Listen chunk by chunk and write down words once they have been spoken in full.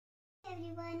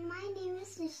Everyone, my name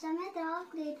is Nisha Mehta of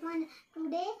grade 1.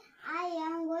 Today I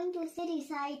am going to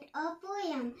recite a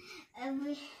poem.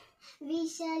 We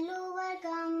shall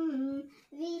overcome,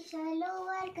 we shall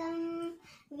overcome,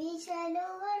 we shall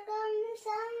overcome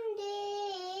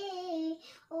someday.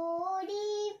 Oh,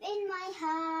 deep in my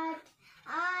heart,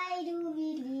 I do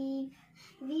believe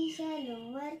we shall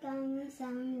overcome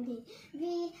someday.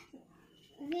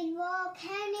 We'll walk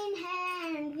hand in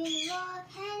hand, we'll walk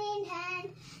hand in hand,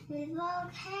 we'll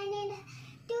walk hand in hand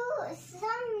to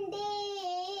someday.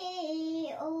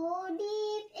 Oh,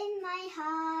 deep in my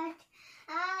heart,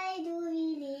 I do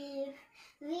believe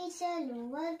we shall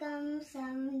overcome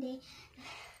someday.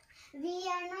 We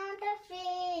are not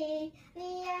afraid,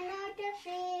 we are not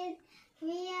afraid,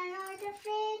 we are not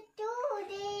afraid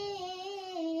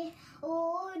today.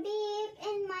 Oh, deep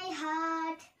in my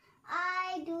heart,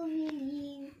 I do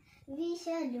believe we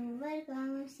shall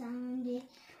overcome someday.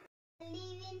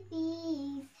 Live in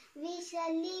peace, we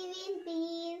shall live in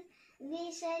peace,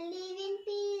 we shall live in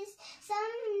peace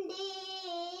someday.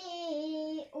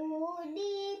 Oh,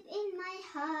 deep in my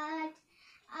heart,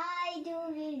 I do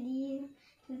believe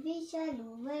we shall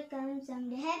overcome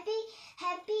someday.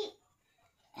 Happy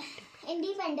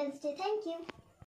Independence Day. Thank you.